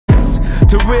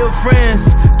To real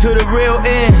friends, to the real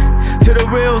end, to the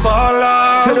reals fall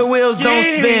off, to the wheels don't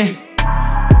spin.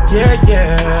 Yeah,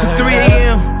 yeah. To 3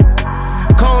 a.m.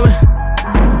 calling.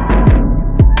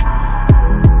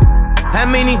 How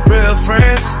many Real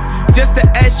friends? just to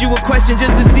ask you a question,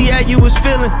 just to see how you was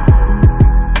feeling?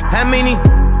 How many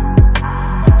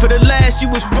for the last you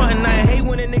was frontin'? I hate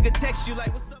when a nigga text you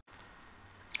like, what's up?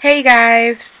 Hey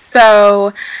guys,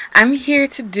 so I'm here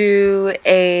to do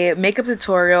a makeup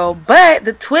tutorial, but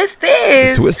the twist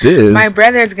is my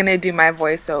brother's gonna do my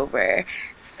voiceover.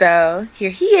 So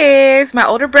here he is, my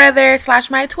older brother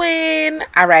slash my twin.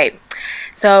 All right,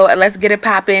 so let's get it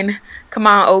poppin'. Come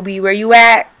on, Obi, where you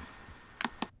at?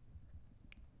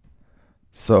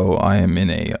 So I am in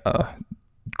a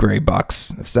gray box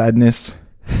of sadness.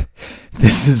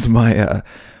 This is my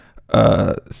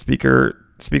speaker.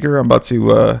 I'm about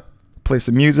to play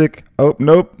some music. Oh,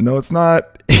 nope. No, it's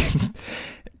not.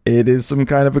 It is some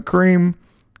kind of a cream,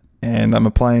 and I'm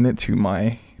applying it to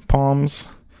my palms.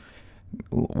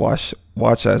 Watch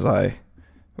as I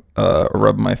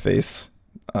rub my face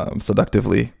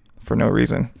seductively for no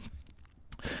reason.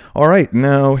 All right,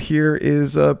 now here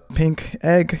is a pink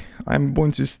egg. I'm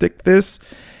going to stick this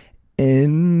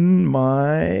in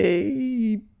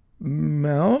my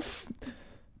mouth.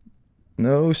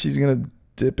 No, she's gonna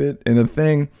dip it in a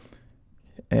thing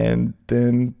and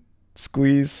then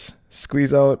squeeze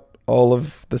out all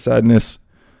of the sadness.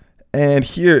 And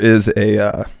here is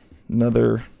a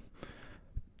another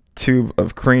tube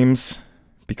of creams,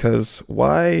 because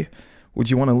why would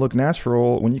you want to look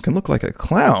natural when you can look like a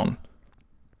clown?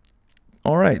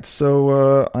 All right,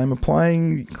 so I'm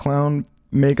applying clown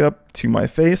makeup to my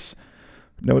face.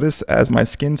 Notice as my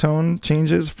skin tone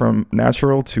changes from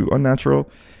natural to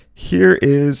unnatural. Here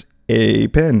is a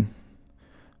pen.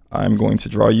 I'm going to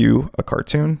draw you a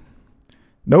cartoon.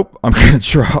 Nope, I'm going to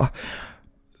draw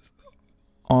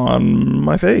on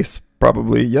my face,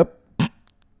 probably. Yep.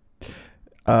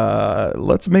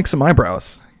 Let's make some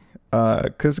eyebrows.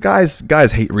 Because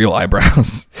guys hate real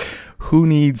eyebrows. Who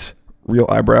needs real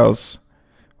eyebrows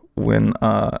when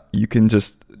you can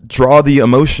just draw the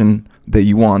emotion that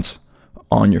you want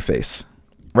on your face?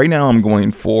 Right now I'm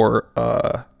going for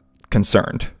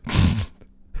concerned.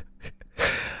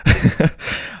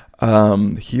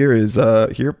 Here is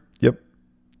here. Yep.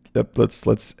 Let's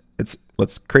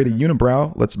create a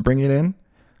unibrow. Let's bring it in.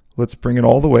 Let's bring it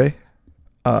all the way.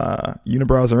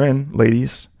 Unibrows are in,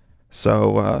 ladies.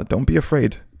 So don't be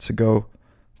afraid to go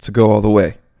all the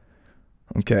way.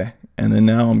 Okay. And then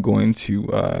now I'm going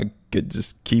to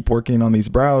just keep working on these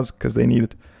brows, because they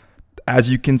need, as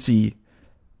you can see,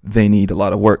 they need a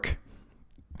lot of work.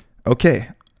 Okay.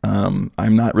 I'm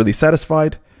not really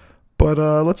satisfied, but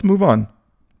let's move on.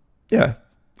 Yeah.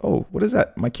 Oh, what is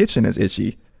that? My kitchen is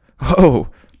itchy. Oh.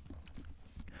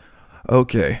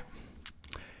 Okay.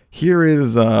 Here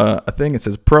is a thing. It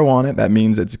says pro on it. That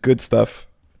means it's good stuff.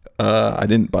 I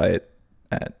didn't buy it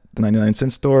at the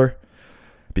 99-cent store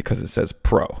because it says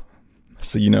pro.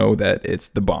 So you know that it's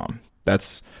the bomb.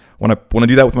 That's when I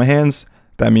do that with my hands,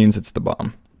 that means it's the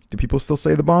bomb. Do people still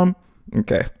say the bomb?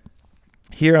 Okay.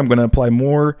 Here I'm going to apply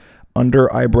more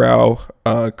under eyebrow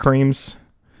creams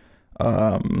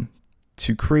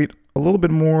to create a little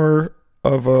bit more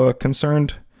of a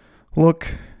concerned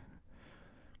look.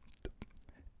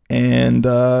 And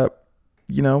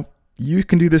you know, you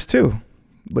can do this too,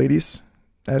 ladies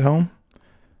at home.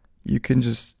 You can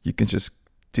just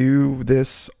do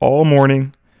this all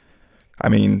morning. I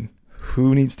mean,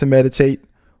 who needs to meditate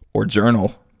or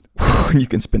journal? You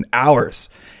can spend hours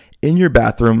in your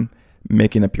bathroom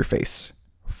making up your face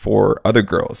for other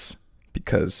girls,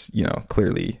 because, you know,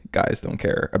 clearly guys don't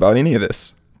care about any of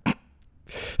this.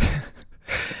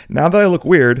 Now that I look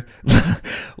weird,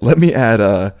 let me add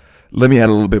a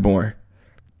little bit more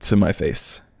to my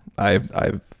face.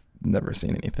 I've never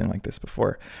seen anything like this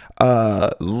before.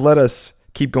 Let us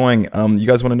keep going. You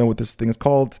guys want to know what this thing is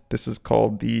called? This is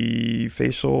called the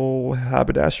facial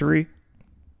haberdashery.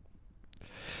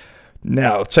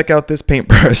 Now, check out this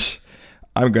paintbrush.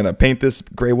 I'm going to paint this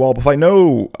gray wall behind.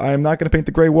 No, I'm not going to paint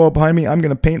the gray wall behind me. I'm going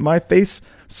to paint my face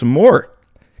some more.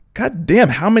 God damn,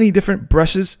 how many different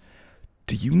brushes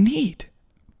do you need?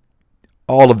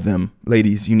 All of them,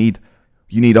 ladies. You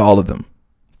need all of them.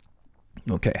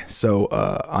 Okay, so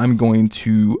I'm going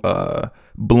to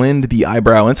blend the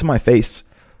eyebrow into my face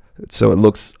so it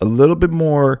looks a little bit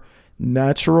more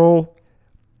natural,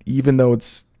 even though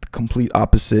it's the complete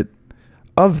opposite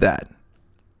of that.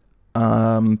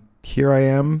 Here I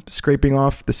am scraping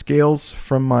off the scales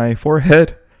from my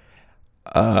forehead,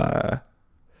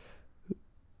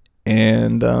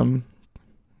 and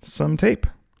some tape.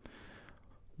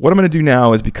 what I'm going to do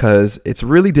now is, because it's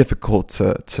really difficult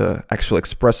to actually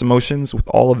express emotions with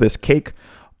all of this cake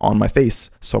on my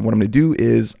face. So what I'm going to do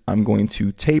is I'm going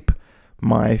to tape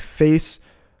my face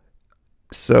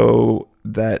so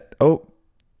that, oh,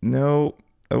 no.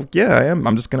 Oh, yeah, I am.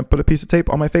 I'm just going to put a piece of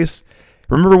tape on my face.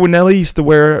 Remember when Nelly used to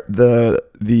wear the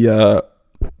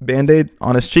Band-Aid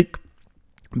on his cheek?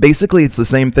 Basically, it's the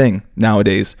same thing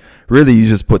nowadays. Really, you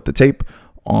just put the tape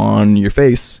on your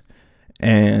face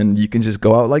and you can just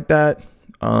go out like that.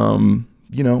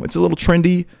 You know, it's a little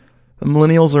trendy. The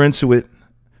millennials are into it.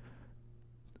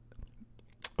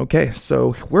 Okay,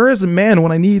 so where is a man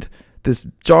when I need this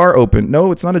jar open?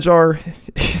 No, it's not a jar.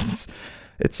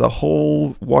 It's a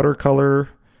whole watercolor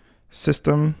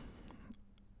system.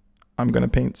 I'm going to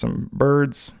paint some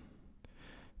birds.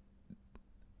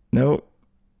 Nope.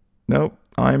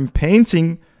 I'm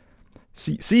painting.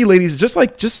 See, ladies, just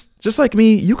like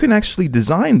me, you can actually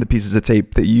design the pieces of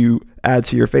tape that you add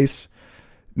to your face.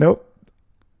 Nope.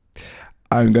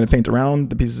 I'm going to paint around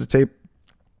the pieces of tape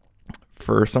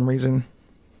for some reason.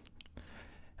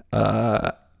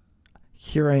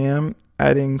 Here I am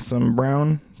adding some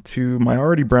brown to my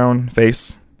already brown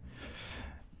face.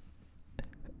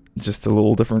 Just a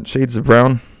little different shades of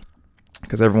brown,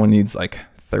 because everyone needs like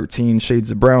 13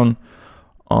 shades of brown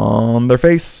on their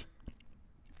face.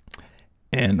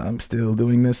 And I'm still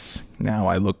doing this. Now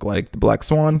I look like the Black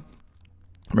Swan.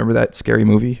 Remember that scary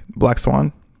movie, Black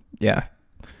Swan? Yeah.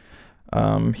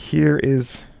 Here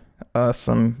is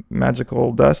some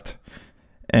magical dust,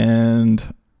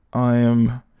 and I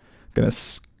am gonna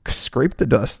scrape the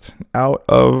dust out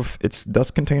of its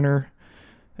dust container,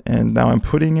 and now I'm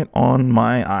putting it on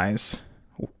my eyes.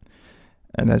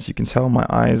 And as you can tell, my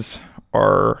eyes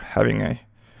are having a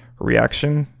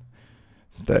reaction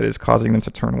that is causing them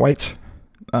to turn white.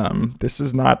 This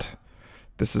is not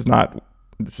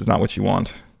what you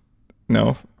want.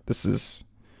 No,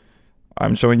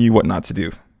 I'm showing you what not to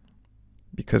do,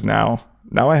 because now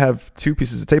I have 2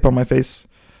 pieces of tape on my face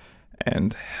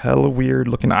and hella weird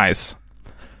looking eyes.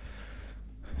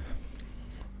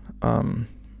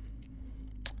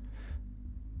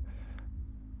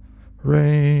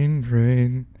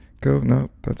 Rain, go.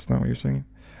 No, that's not what you're singing.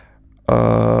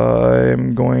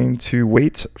 I'm going to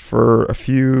wait for a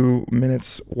few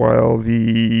minutes while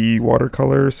the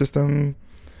watercolor system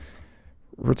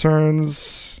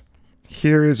returns.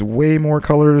 Here is way more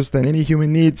colors than any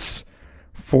human needs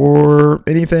for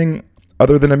anything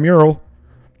other than a mural.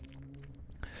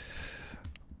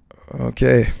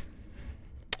 Okay.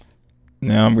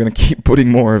 Now I'm going to keep putting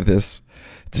more of this.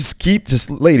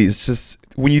 Ladies,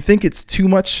 when you think it's too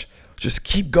much, just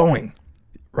keep going,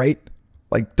 right?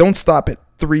 Like, don't stop at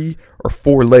 3 or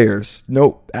 4 layers.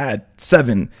 No, add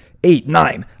 7, 8,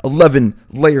 9, 11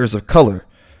 layers of color,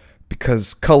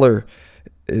 because color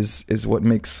is what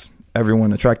makes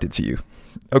everyone attracted to you.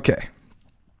 Okay.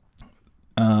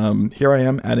 Here I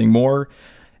am adding more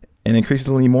and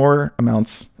increasingly more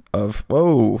amounts of,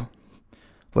 whoa.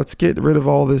 Let's get rid of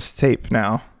all this tape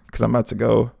now, because I'm about to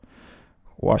go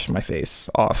wash my face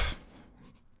off.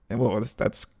 And whoa,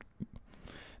 that's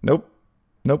nope.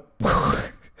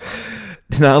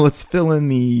 Now let's fill in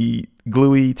the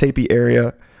gluey, tapey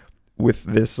area with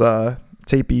this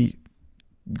tapey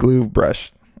glue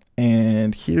brush.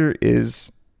 And here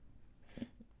is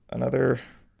another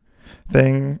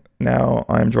thing. Now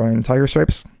I'm drawing tiger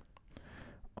stripes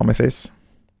on my face.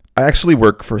 I actually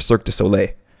work for Cirque du Soleil.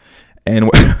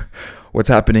 And what's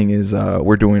happening is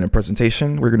we're doing a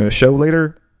presentation. We're going to do a show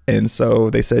later. And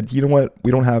so they said, you know what?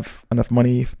 We don't have enough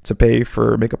money to pay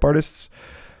for makeup artists.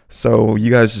 So you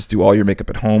guys just do all your makeup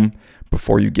at home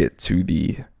before you get to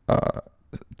the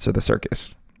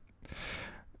circus.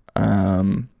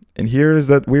 And here is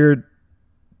that weird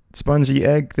spongy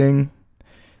egg thing.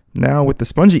 Now with the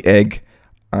spongy egg,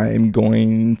 I'm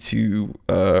going to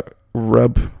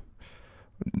rub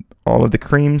all of the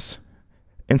creams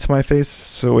into my face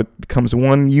so it becomes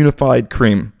one unified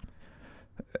cream.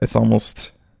 It's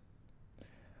almost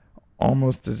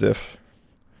as if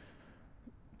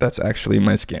that's actually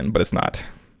my skin, but it's not.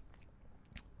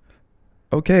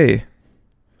 Okay.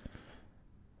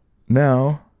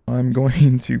 Now I'm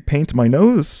going to paint my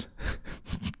nose.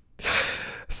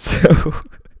 So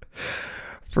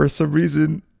for some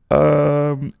reason,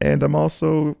 and I'm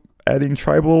also adding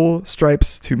tribal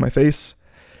stripes to my face.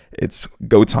 It's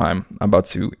go time. I'm about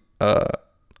to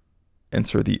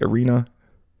enter the arena.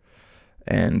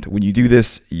 And when you do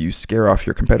this, you scare off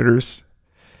your competitors.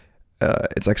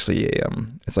 It's actually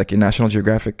it's like in National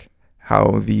Geographic,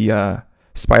 how the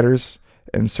spiders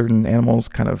and certain animals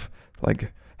kind of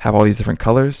like have all these different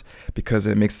colors because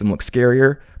it makes them look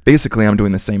scarier. Basically, I'm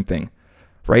doing the same thing,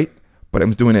 right? but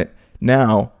I'm doing it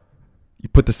now. You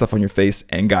put this stuff on your face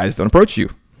and guys don't approach you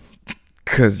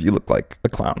because you look like a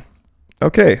clown.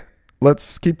 Okay,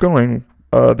 let's keep going.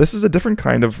 This is a different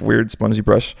kind of weird spongy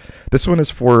brush. This one is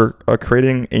for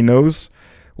creating a nose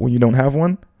when you don't have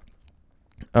one.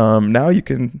 Now you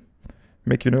can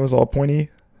make your nose all pointy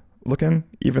looking,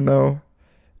 even though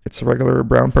it's a regular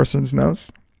brown person's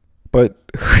nose. But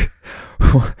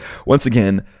once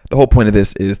again, the whole point of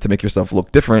this is to make yourself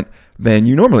look different than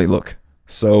you normally look.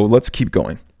 So let's keep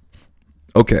going.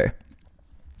 Okay,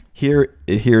 here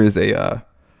is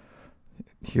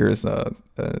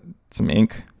some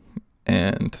ink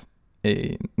and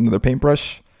another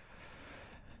paintbrush.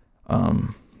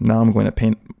 Now I'm going to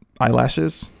paint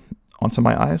eyelashes onto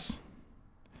my eyes,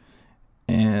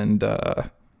 and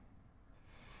yep.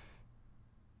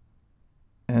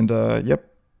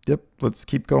 Let's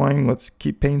keep going. Let's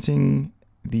keep painting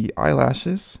the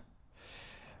eyelashes.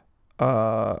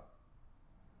 God,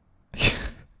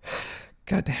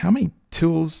 how many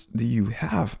tools do you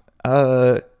have?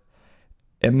 And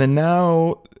then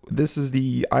now this is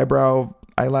the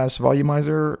eyelash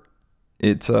volumizer.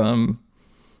 It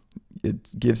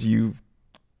gives you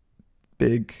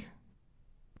big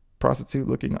prostitute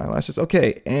looking eyelashes.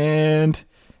 Okay, and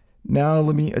now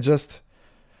let me adjust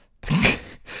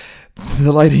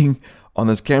the lighting on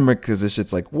this camera because this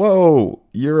shit's like, whoa,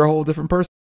 you're a whole different person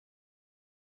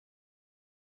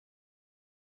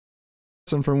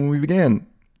from when we began.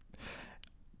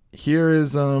 Here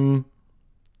is some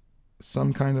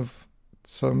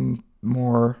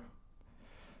more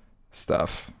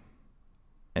stuff,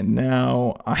 and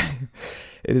now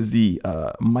it is the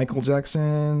Michael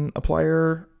Jackson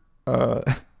applier.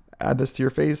 Add this to your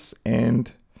face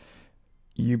and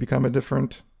you become a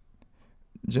different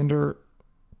gender.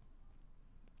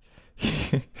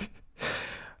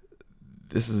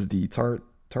 This is the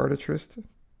Tartatrist.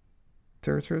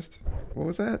 What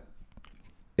was that?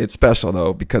 It's special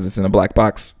though because it's in a black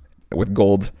box with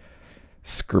gold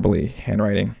scribbly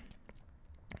handwriting,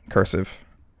 cursive.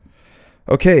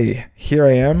 Okay, here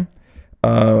I am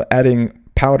adding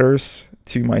powders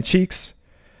to my cheeks.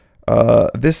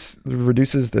 This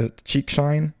reduces the cheek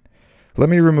shine. Let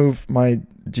me remove my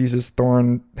Jesus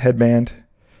Thorn headband.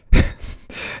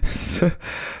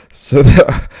 so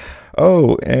that,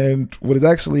 oh, and what it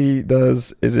actually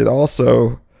does is it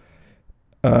also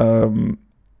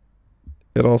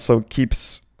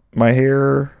keeps my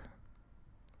hair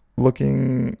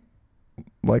looking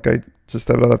like I just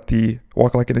stepped out of the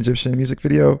Walk Like an Egyptian music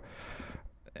video.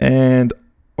 And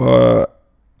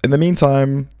in the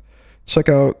meantime, check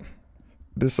out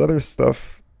this other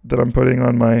stuff that I'm putting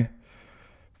on my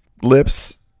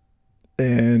lips.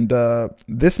 And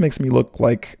this makes me look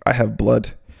like I have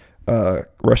blood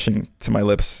rushing to my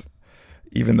lips,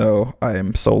 even though I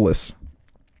am soulless.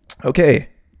 Okay,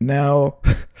 now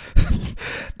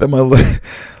that my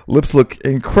lips look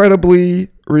incredibly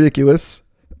ridiculous,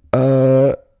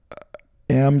 and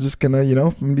I'm just gonna, I'm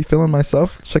gonna be feeling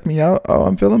myself. Check me out. Oh,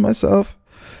 I'm feeling myself.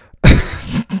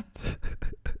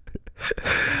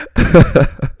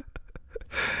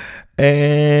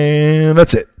 And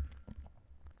that's it.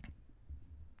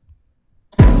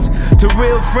 To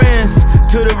real friends,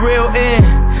 to the real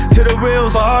end, to the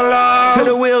reals fall off, to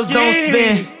the wheels don't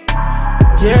spin.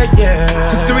 Yeah.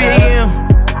 To 3 a.m.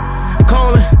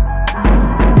 calling.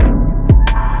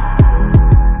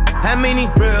 How many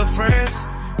real friends?